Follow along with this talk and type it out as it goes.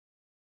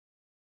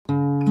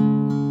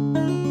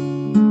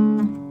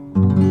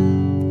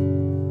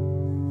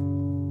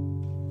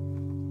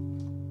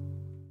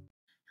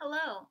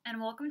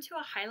Welcome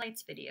to a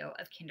highlights video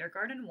of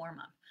kindergarten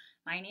warm-up.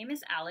 My name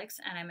is Alex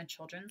and I'm a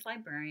children's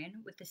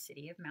librarian with the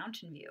City of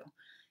Mountain View.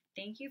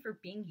 Thank you for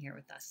being here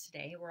with us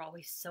today. We're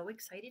always so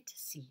excited to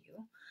see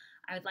you.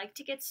 I would like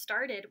to get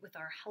started with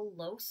our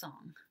hello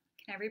song.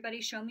 Can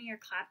everybody show me your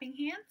clapping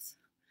hands?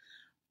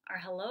 Our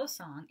hello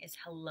song is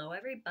hello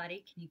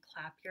everybody, can you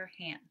clap your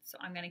hands? So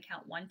I'm going to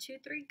count 1, 2,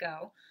 3,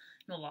 go,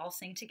 and we'll all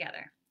sing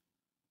together.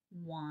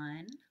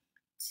 1,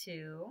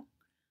 2,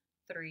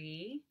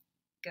 3,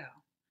 go.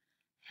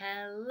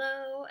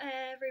 Hello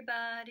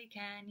everybody,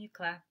 can you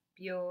clap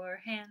your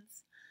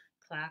hands?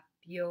 Clap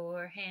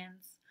your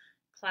hands,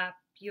 clap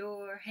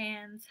your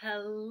hands.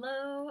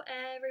 Hello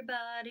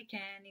everybody,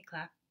 can you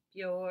clap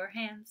your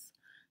hands?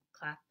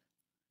 Clap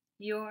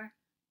your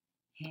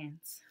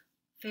hands.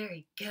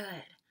 Very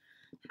good.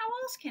 How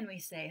else can we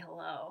say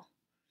hello?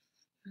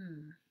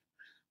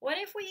 What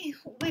if we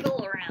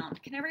wiggle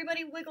around? Can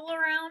everybody wiggle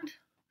around?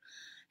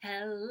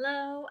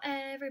 Hello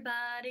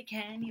everybody,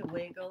 can you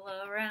wiggle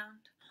around?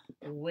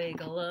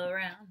 Wiggle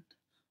around,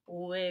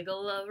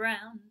 wiggle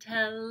around.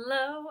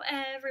 Hello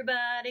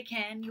everybody,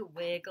 can you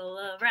wiggle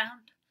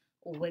around?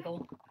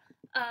 Wiggle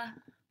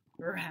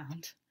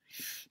around.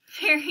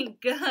 Very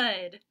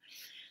good.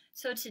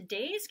 So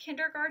today's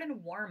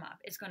kindergarten warm-up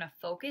is going to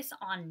focus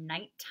on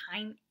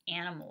nighttime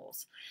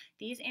animals.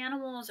 These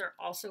animals are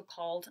also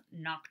called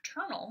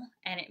nocturnal,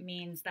 and it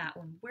means that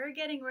when we're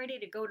getting ready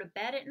to go to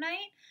bed at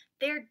night,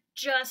 they're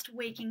just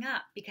waking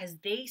up because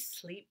they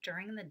sleep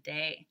during the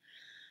day.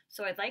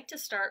 So I'd like to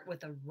start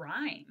with a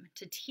rhyme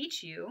to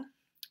teach you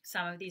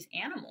some of these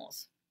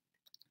animals.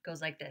 It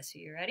goes like this. Are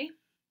you ready?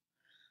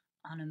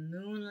 On a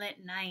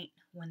moonlit night,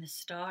 when the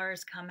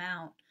stars come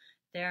out,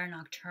 there are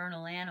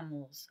nocturnal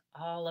animals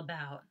all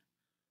about.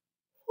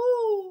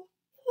 Whoo,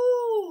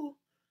 whoo,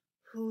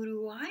 who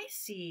do I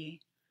see?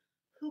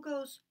 Who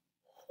goes,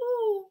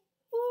 whoo,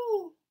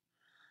 whoo?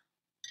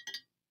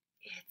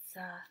 It's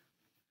a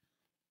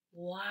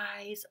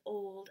wise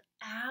old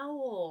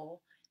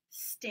owl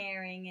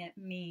staring at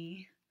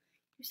me.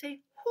 You say,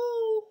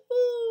 whoo,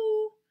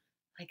 whoo,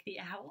 like the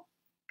owl?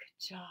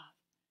 Good job.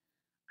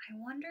 I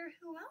wonder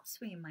who else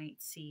we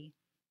might see.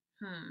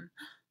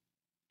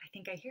 I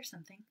think I hear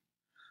something.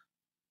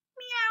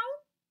 Meow,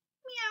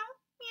 meow,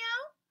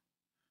 meow.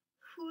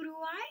 Who do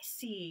I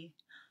see?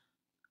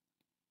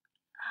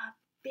 A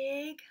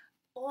big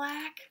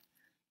black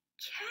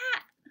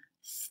cat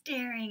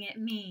staring at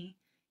me.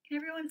 Can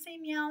everyone say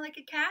meow like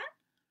a cat?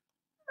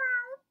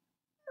 Meow,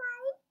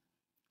 meow.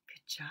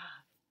 Good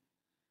job.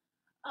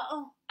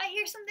 Uh-oh, I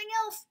hear something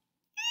else.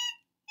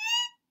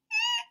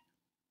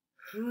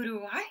 Who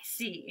do I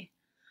see?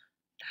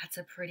 That's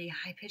a pretty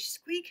high-pitched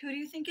squeak. Who do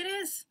you think it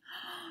is?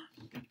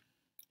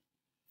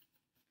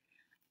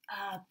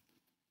 A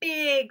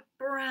big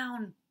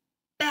brown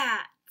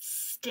bat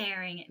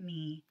staring at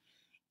me.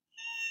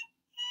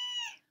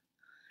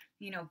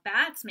 You know,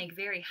 bats make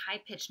very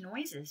high-pitched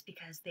noises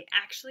because they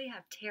actually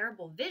have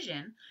terrible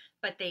vision,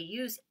 but they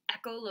use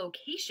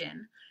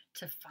echolocation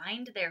to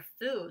find their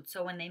food.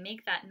 So when they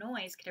make that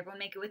noise, can everyone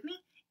make it with me?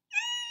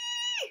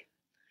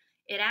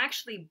 It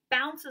actually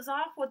bounces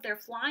off what they're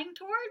flying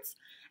towards,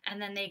 and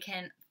then they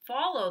can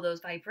follow those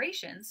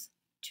vibrations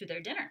to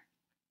their dinner.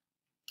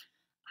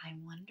 I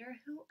wonder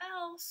who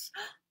else.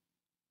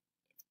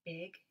 It's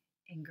big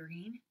and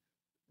green.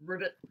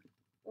 Ribbit,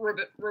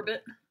 ribbit,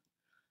 ribbit.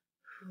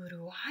 Who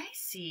do I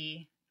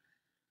see?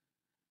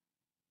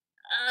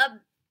 A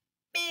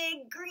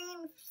big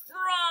green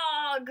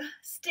frog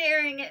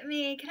staring at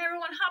me. Can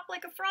everyone hop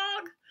like a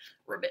frog?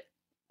 Ribbit,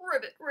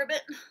 ribbit,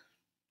 ribbit.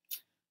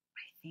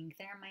 I think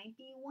there might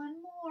be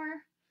one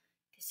more.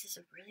 This is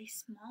a really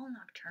small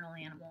nocturnal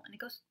animal, and it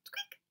goes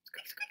squeak,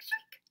 squeak, squeak,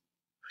 squeak.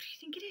 Who do you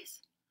think it is?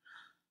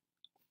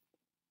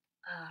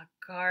 A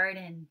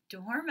garden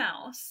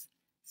dormouse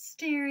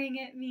staring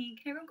at me.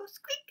 Can everyone go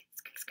squeak,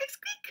 squeak, squeak,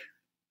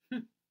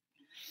 squeak?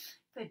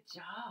 Good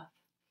job.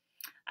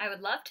 I would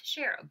love to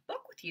share a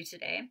book with you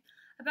today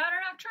about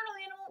a nocturnal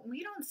animal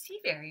we don't see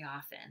very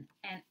often,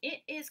 and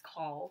it is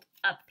called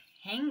a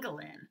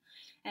pangolin.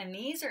 And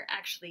these are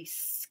actually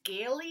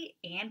scaly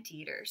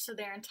anteaters, so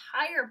their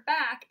entire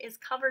back is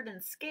covered in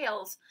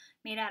scales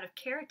made out of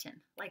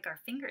keratin, like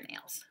our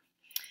fingernails.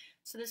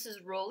 So this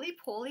is Roly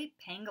Poly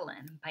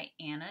Pangolin by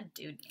Anna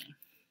Dewdney.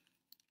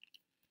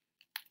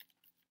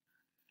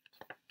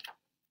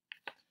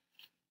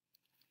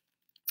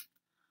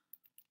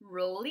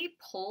 Roly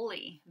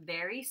Poly,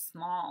 very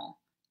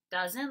small,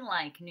 doesn't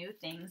like new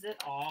things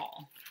at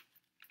all.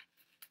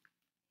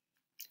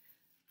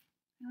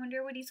 I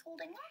wonder what he's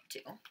holding on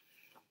to.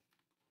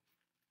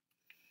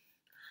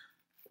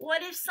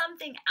 What if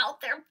something out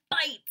there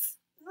bites?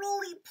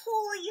 Roly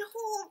Poly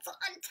holds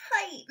on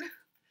tight.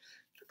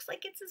 Looks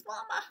like it's his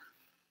mama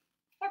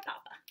or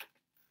papa.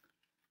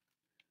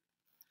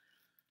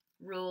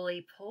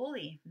 Roly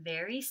Poly,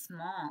 very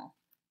small,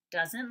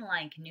 doesn't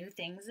like new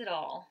things at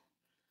all.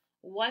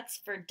 What's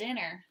for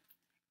dinner?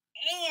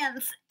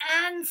 Ants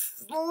and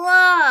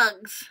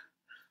slugs.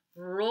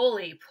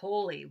 Roly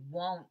Poly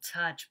won't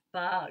touch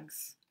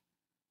bugs.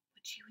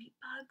 Would you eat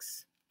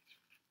bugs?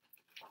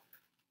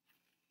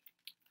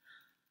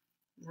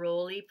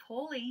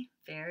 Roly-poly,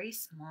 very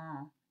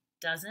small,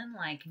 doesn't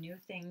like new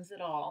things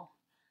at all.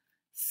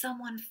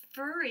 Someone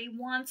furry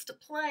wants to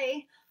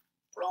play.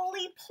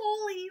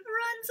 Roly-poly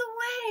runs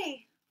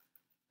away.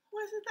 Who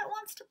is it that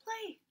wants to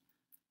play?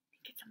 I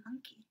think it's a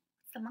monkey.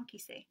 What's the monkey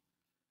say?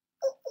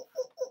 Ooh, ooh,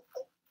 ooh, ooh,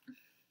 ooh.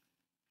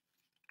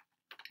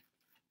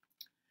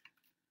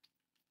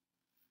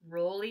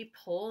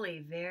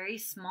 Roly-poly, very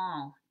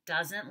small,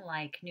 doesn't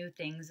like new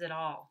things at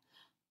all.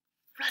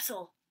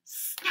 Rustle,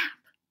 snap,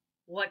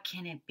 what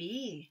can it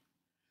be?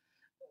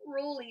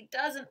 Roly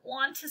doesn't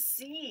want to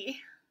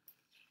see.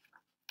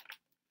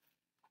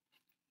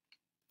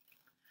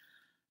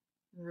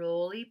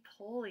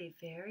 Roly-poly,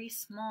 very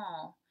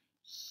small,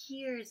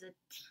 hears a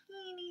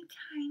teeny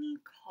tiny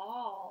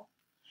call.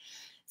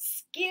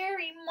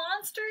 Scary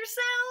monster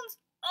sounds?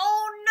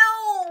 Oh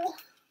no!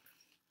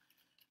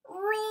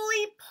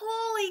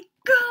 Roly-poly,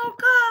 go,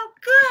 go,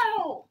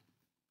 go!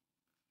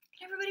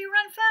 Can everybody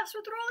run fast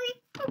with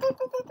Roly? Go, go,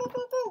 go, go, go,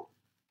 go, go!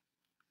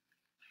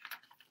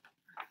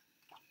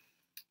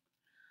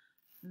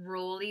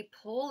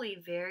 Roly-poly,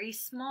 very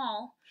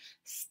small,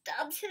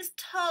 stubs his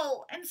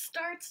toe and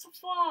starts to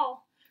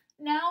fall.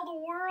 Now the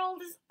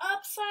world is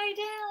upside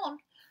down.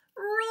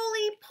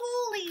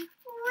 Roly-poly,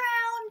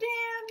 round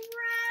and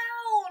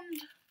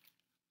round.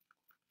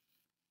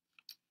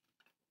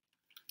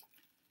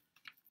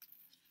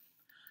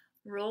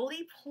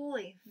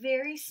 Roly-poly,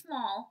 very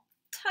small,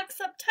 tucks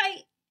up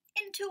tight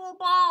into a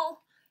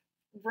ball.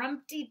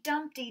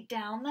 Rumpty-dumpty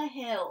down the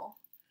hill.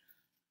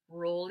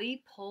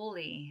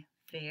 Roly-poly,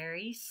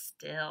 very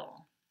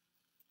still.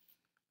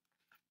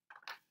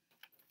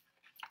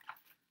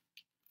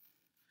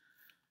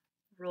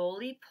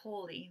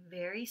 Roly-poly,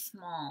 very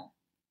small,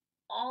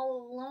 all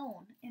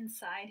alone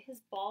inside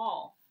his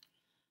ball.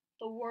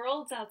 The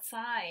world's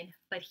outside,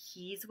 but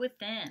he's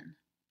within.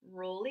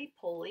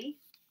 Roly-poly,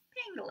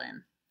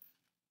 pangolin.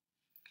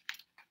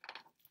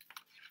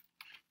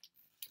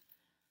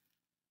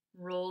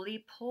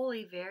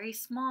 Roly-poly, very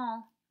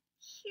small,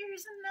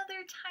 hears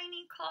another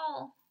tiny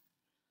call.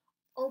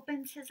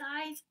 Opens his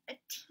eyes a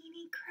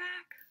teeny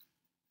crack.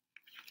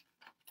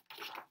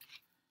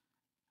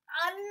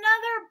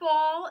 Another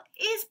ball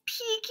is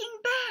peeking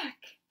back.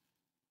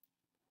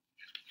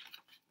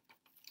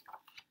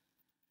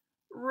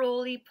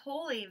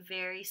 Roly-poly,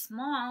 very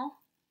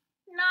small,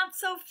 not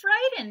so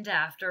frightened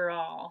after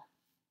all.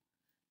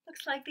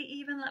 Looks like they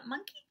even let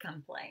Monkey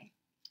come play.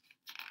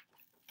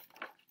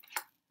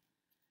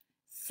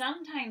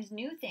 Sometimes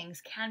new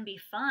things can be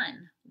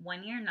fun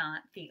when you're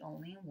not the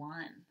only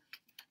one.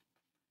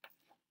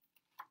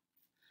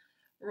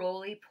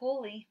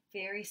 Roly-poly,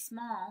 very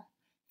small,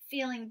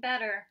 feeling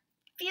better,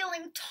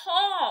 feeling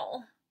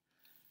tall.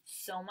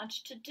 So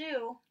much to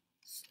do,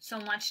 so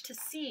much to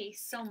see,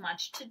 so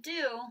much to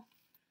do.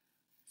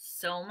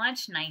 So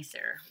much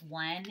nicer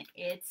when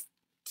it's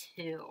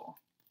two.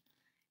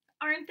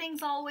 Aren't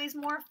things always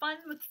more fun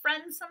with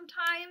friends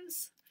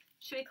sometimes?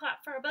 Should we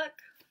clap for a book?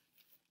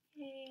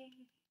 Yay.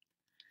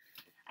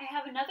 I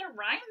have another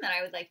rhyme that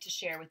I would like to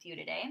share with you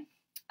today.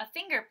 A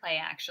finger play,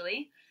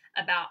 actually,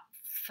 about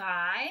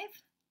 5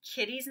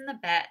 kitties in the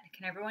bed.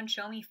 Can everyone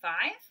show me 5?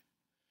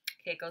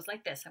 Okay, it goes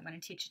like this. I'm going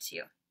to teach it to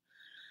you.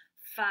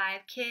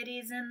 5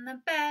 kitties in the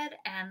bed,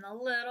 and the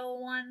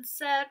little one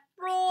said,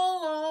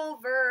 roll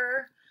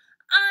over,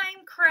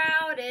 I'm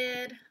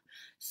crowded.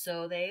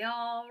 So they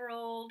all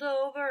rolled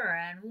over,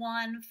 and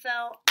one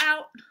fell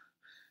out.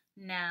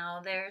 Now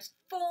there's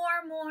 4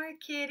 more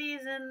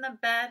kitties in the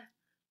bed.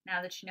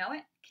 Now that you know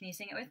it, can you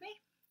sing it with me?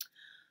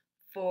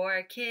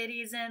 4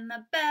 kitties in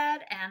the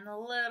bed, and the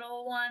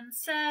little one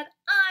said,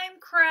 I'm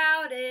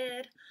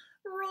crowded,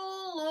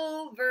 roll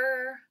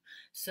over.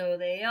 So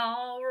they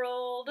all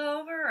rolled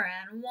over,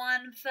 and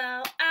one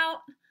fell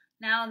out.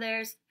 Now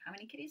there's, how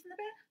many kitties in the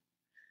bed?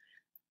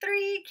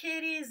 3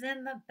 kitties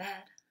in the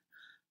bed.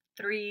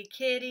 3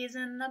 kitties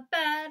in the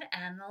bed,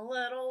 and the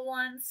little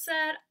one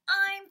said,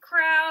 I'm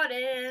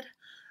crowded,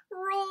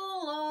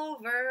 roll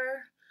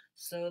over.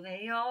 So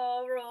they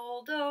all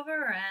rolled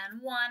over,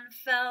 and one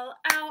fell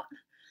out.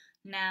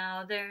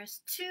 Now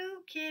there's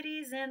 2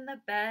 kitties in the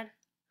bed.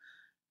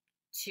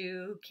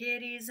 2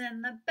 kitties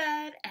in the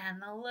bed,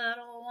 and the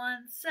little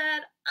one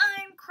said,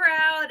 I'm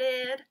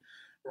crowded,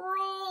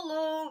 roll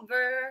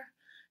over.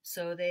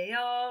 So they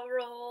all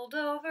rolled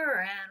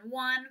over, and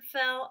one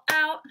fell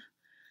out.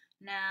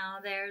 Now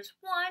there's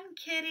 1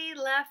 kitty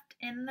left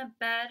in the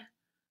bed.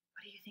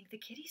 What do you think the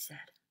kitty said?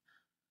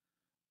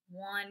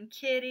 1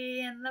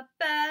 kitty in the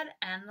bed,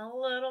 and the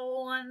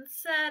little one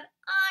said,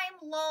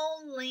 I'm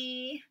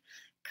lonely,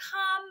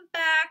 come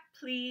back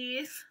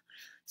please.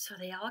 So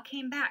they all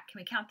came back. Can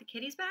we count the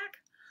kitties back?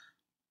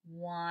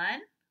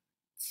 1,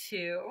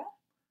 2,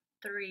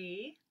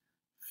 3,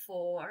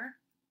 4,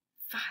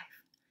 5.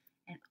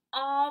 And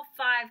all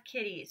 5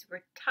 kitties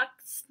were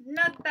tucked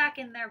snug back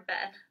in their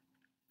bed.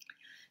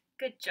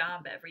 Good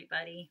job,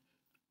 everybody.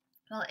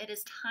 Well, it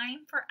is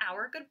time for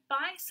our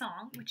goodbye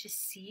song, which is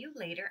See You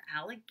Later,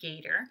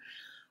 Alligator,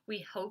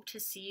 We hope to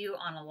see you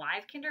on a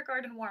live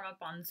kindergarten warm-up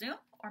on Zoom,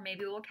 or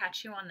maybe we'll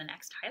catch you on the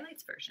next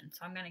highlights version.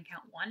 So I'm going to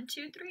count 1,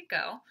 2, 3,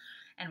 go,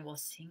 and we'll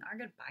sing our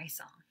goodbye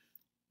song.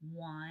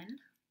 1,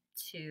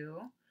 2,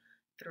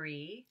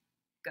 3,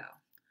 go.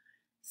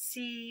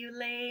 See you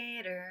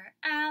later,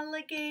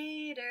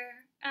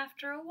 alligator.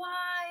 After a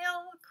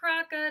while,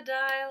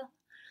 crocodile.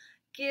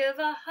 Give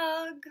a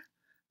hug,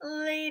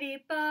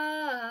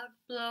 ladybug.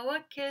 Blow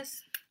a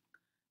kiss,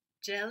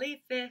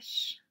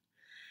 jellyfish.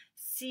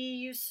 See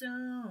you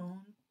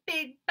soon,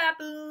 big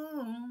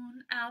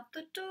baboon. Out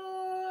the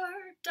door,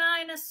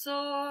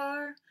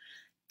 dinosaur.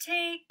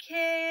 Take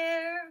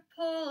care,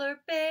 polar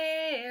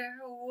bear.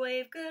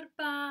 Wave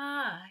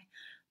goodbye,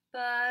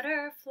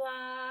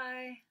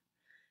 butterfly.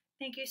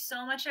 Thank you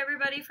so much,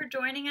 everybody, for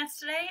joining us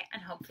today,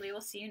 and hopefully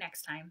we'll see you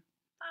next time.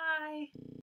 Bye.